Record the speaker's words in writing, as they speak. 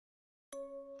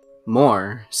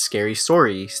More scary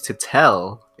stories to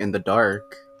tell in the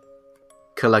dark.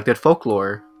 Collected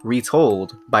folklore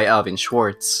retold by Alvin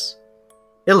Schwartz.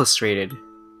 Illustrated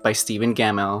by Stephen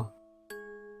Gamel.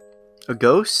 A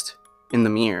ghost in the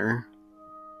mirror.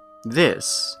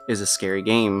 This is a scary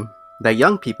game that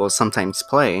young people sometimes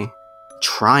play,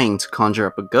 trying to conjure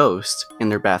up a ghost in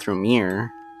their bathroom mirror.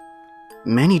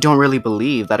 Many don't really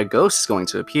believe that a ghost is going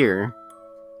to appear,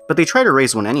 but they try to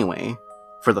raise one anyway,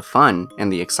 for the fun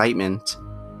and the excitement.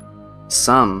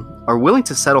 Some are willing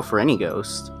to settle for any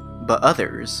ghost, but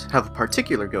others have a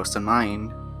particular ghost in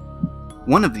mind.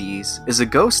 One of these is a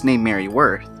ghost named Mary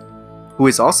Worth, who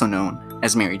is also known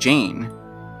as Mary Jane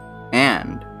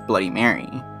and Bloody Mary.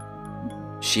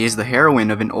 She is the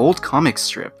heroine of an old comic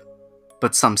strip,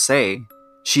 but some say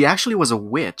she actually was a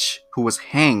witch who was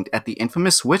hanged at the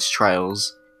infamous witch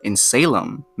trials in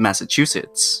Salem,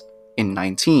 Massachusetts in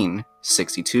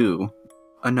 1962.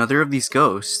 Another of these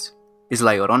ghosts is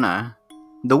La Llorona,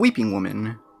 the weeping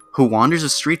woman, who wanders the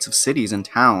streets of cities and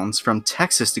towns from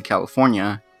Texas to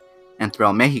California and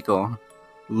throughout Mexico,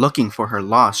 looking for her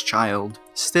lost child.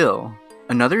 Still,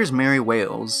 another is Mary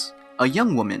Wales, a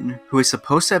young woman who is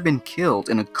supposed to have been killed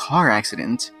in a car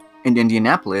accident in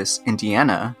Indianapolis,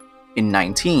 Indiana, in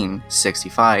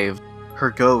 1965. Her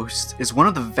ghost is one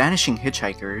of the vanishing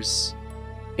hitchhikers.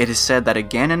 It is said that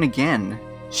again and again,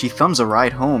 she thumbs a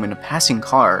ride home in a passing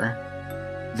car,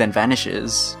 then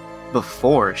vanishes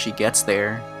before she gets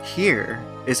there. Here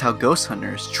is how ghost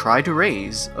hunters try to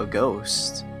raise a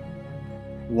ghost.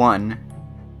 1.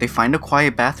 They find a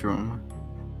quiet bathroom,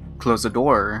 close the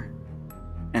door,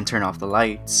 and turn off the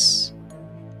lights.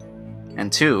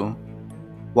 And 2.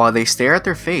 While they stare at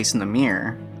their face in the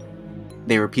mirror,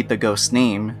 they repeat the ghost's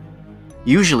name,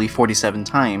 usually 47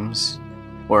 times,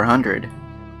 or 100.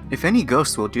 If any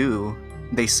ghost will do,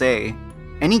 they say,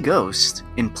 any ghost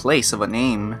in place of a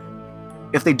name.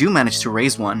 If they do manage to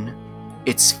raise one,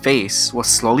 its face will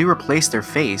slowly replace their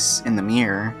face in the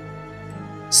mirror.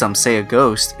 Some say a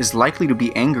ghost is likely to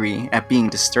be angry at being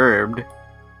disturbed.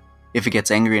 If it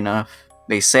gets angry enough,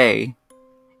 they say,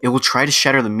 it will try to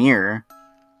shatter the mirror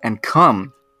and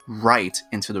come right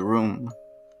into the room.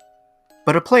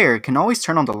 But a player can always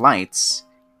turn on the lights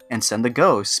and send the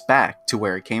ghost back to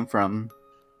where it came from.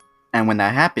 And when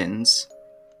that happens,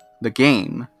 the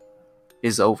game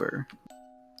is over.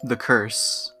 The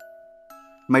curse.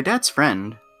 My dad's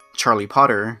friend, Charlie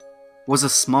Potter, was a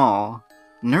small,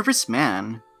 nervous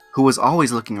man who was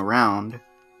always looking around,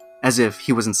 as if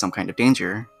he was in some kind of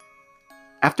danger.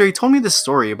 After he told me this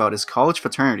story about his college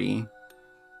fraternity,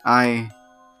 I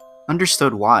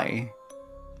understood why.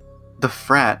 The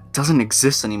frat doesn't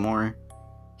exist anymore,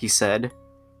 he said.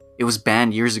 It was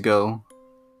banned years ago.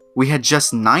 We had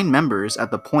just 9 members at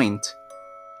the point,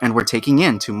 and we're taking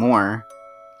in 2 more,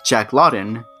 Jack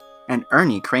Lawton and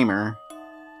Ernie Kramer.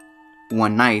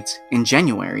 One night in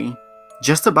January,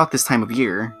 just about this time of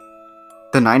year,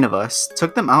 the 9 of us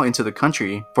took them out into the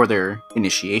country for their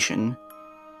initiation.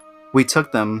 We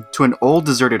took them to an old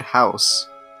deserted house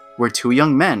where 2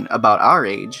 young men about our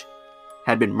age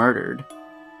had been murdered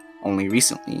only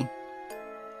recently.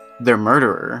 Their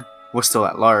murderer was still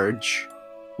at large.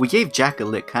 We gave Jack a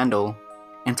lit candle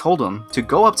and told him to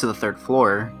go up to the 3rd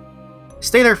floor.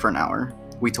 Stay there for an hour,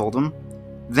 we told him,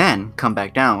 then come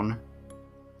back down.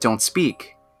 Don't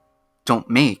speak. Don't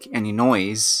make any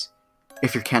noise.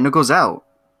 If your candle goes out,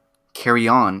 carry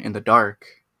on in the dark.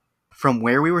 From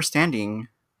where we were standing,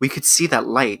 we could see that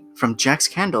light from Jack's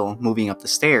candle moving up the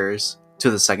stairs to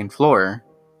the 2nd floor,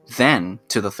 then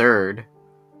to the 3rd.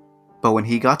 But when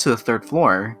he got to the 3rd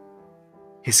floor,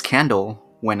 his candle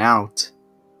went out.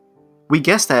 We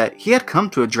guessed that he had come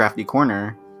to a drafty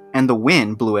corner, and the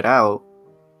wind blew it out.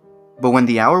 But when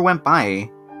the hour went by,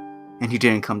 and he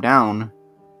didn't come down,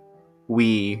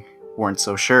 we weren't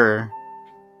so sure.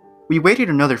 We waited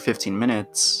another 15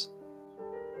 minutes,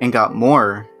 and got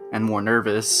more and more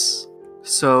nervous.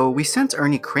 So we sent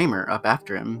Ernie Kramer up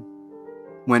after him.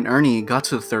 When Ernie got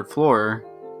to the 3rd floor,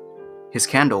 his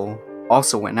candle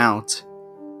also went out.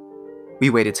 We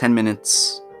waited 10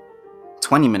 minutes,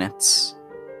 20 minutes,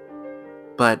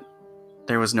 but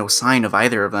there was no sign of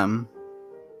either of them.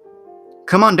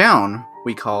 Come on down,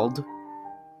 we called,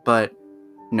 but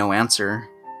no answer.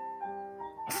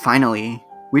 Finally,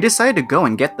 we decided to go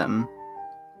and get them.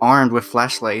 Armed with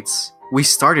flashlights, we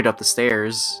started up the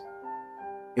stairs.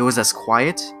 It was as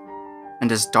quiet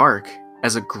and as dark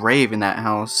as a grave in that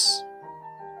house.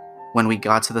 When we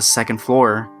got to the 2nd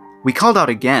floor, we called out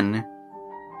again,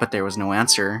 but there was no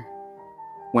answer.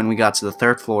 When we got to the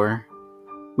 3rd floor,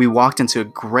 we walked into a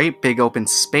great big open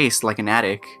space like an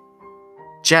attic.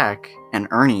 Jack and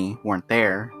Ernie weren't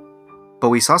there. but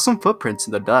we saw some footprints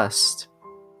in the dust.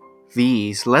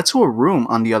 These led to a room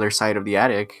on the other side of the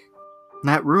attic.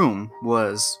 That room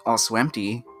was also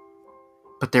empty,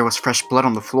 but there was fresh blood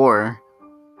on the floor,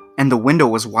 and the window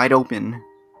was wide open.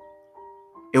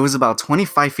 It was about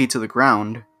 25 feet to the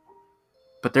ground,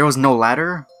 but there was no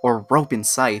ladder or rope in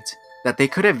sight that they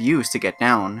could have used to get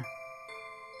down.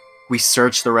 We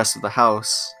searched the rest of the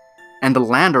house, and the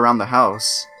land around the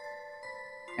house,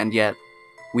 and yet,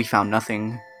 we found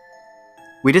nothing.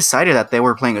 We decided that they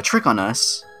were playing a trick on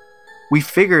us. We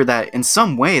figured that in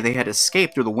some way they had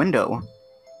escaped through the window,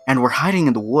 and were hiding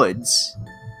in the woods.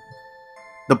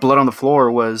 The blood on the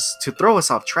floor was to throw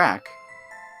us off track.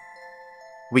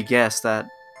 We guessed that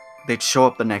they'd show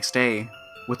up the next day,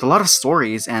 with a lot of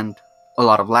stories and a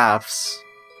lot of laughs.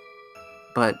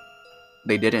 But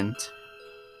they didn't.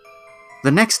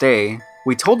 The next day,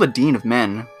 we told the Dean of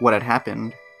Men what had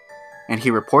happened, and he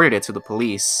reported it to the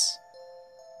police.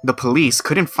 The police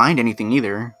couldn't find anything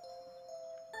either,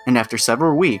 and after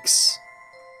several weeks,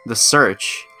 the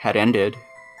search had ended.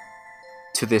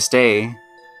 To this day,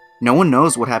 no one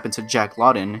knows what happened to Jack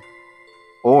Lawton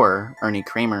or Ernie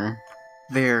Kramer.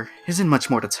 There isn't much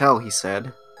more to tell, he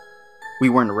said. We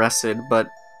weren't arrested, but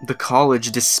the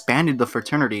college disbanded the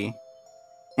fraternity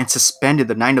and suspended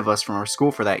the 9 of us from our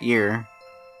school for that year.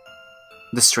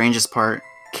 The strangest part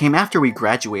came after we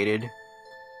graduated.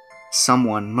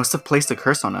 Someone must have placed a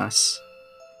curse on us.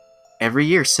 Every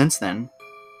year since then,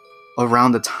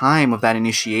 around the time of that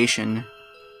initiation,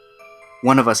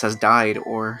 one of us has died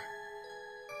or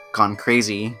gone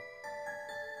crazy.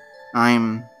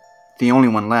 I'm the only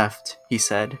one left, he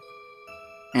said,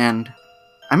 and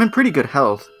I'm in pretty good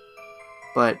health,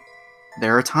 but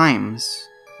there are times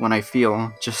when I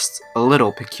feel just a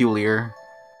little peculiar.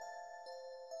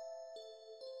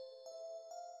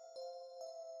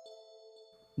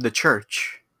 The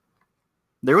church.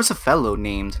 There was a fellow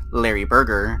named Larry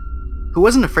Berger who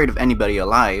wasn't afraid of anybody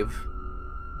alive,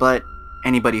 but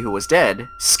anybody who was dead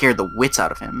scared the wits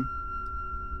out of him.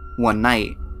 One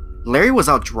night, Larry was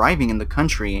out driving in the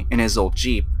country in his old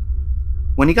Jeep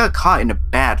when he got caught in a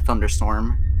bad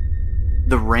thunderstorm.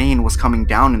 The rain was coming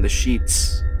down in the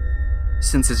sheets.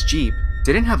 Since his Jeep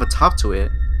didn't have a top to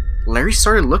it, Larry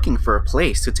started looking for a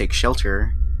place to take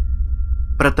shelter.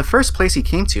 But at the first place he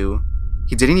came to,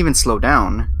 he didn't even slow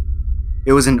down.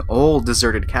 It was an old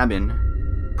deserted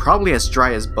cabin, probably as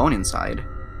dry as bone inside.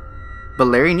 But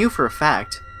Larry knew for a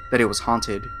fact that it was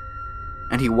haunted,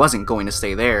 and he wasn't going to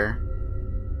stay there.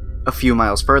 A few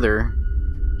miles further,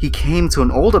 he came to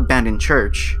an old abandoned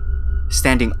church,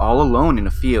 standing all alone in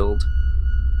a field.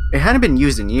 It hadn't been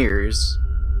used in years.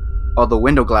 All the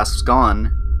window glass was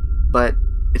gone, but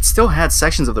it still had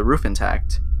sections of the roof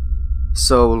intact.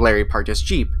 So Larry parked his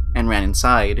Jeep and ran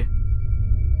inside.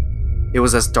 It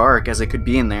was as dark as it could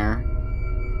be in there.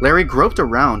 Larry groped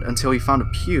around until he found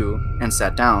a pew and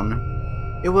sat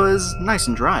down. It was nice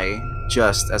and dry,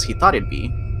 just as he thought it'd be,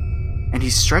 and he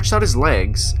stretched out his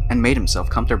legs and made himself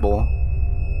comfortable.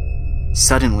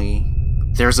 Suddenly,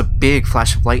 there was a big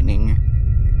flash of lightning,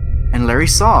 and Larry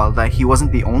saw that he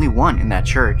wasn't the only one in that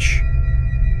church.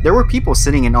 There were people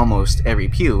sitting in almost every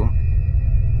pew.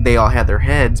 They all had their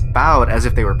heads bowed as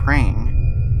if they were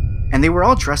praying, and they were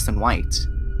all dressed in white.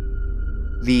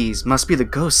 These must be the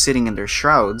ghosts sitting in their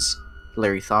shrouds,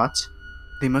 Larry thought.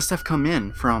 They must have come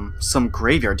in from some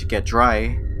graveyard to get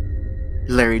dry.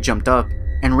 Larry jumped up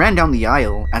and ran down the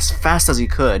aisle as fast as he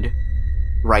could,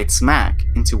 right smack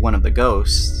into one of the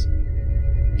ghosts.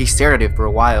 He stared at it for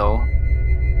a while,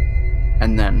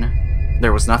 and then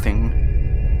there was nothing.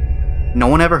 No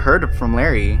one ever heard from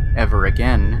Larry ever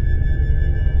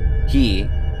again. He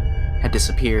had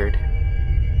disappeared.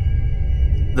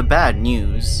 The bad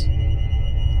news.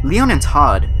 Leon and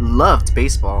Todd loved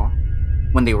baseball.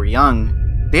 When they were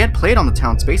young, they had played on the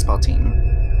town's baseball team.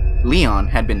 Leon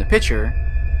had been the pitcher,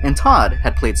 and Todd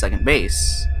had played second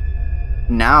base.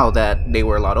 Now that they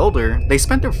were a lot older, they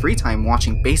spent their free time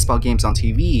watching baseball games on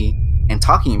TV and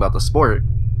talking about the sport.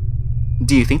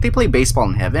 "Do you think they play baseball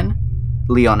in heaven?"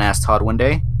 Leon asked Todd one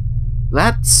day.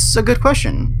 "That's a good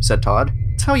question," said Todd.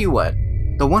 "Tell you what,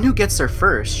 the one who gets there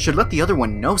first should let the other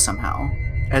one know somehow."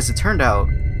 As it turned out,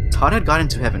 Todd had gotten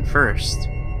to heaven first,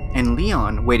 and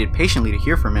Leon waited patiently to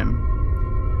hear from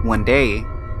him. One day,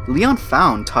 Leon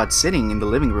found Todd sitting in the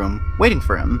living room, waiting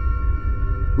for him.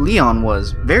 Leon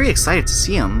was very excited to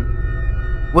see him.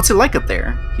 "What's it like up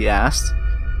there?" he asked.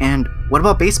 "And what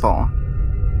about baseball?"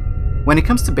 "When it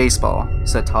comes to baseball,"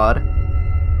 said Todd,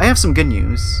 "I have some good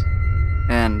news,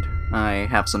 and I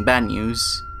have some bad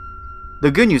news.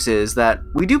 The good news is that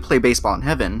we do play baseball in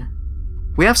heaven.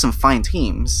 We have some fine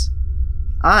teams.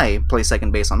 I play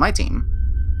second base on my team.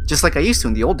 just like I used to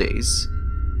in the old days.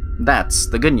 That's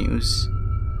the good news.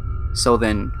 So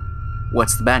then,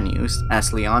 what's the bad news?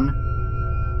 Asked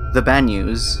Leon. The bad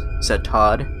news, said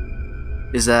Todd,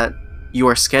 is that you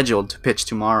are scheduled to pitch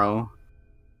tomorrow.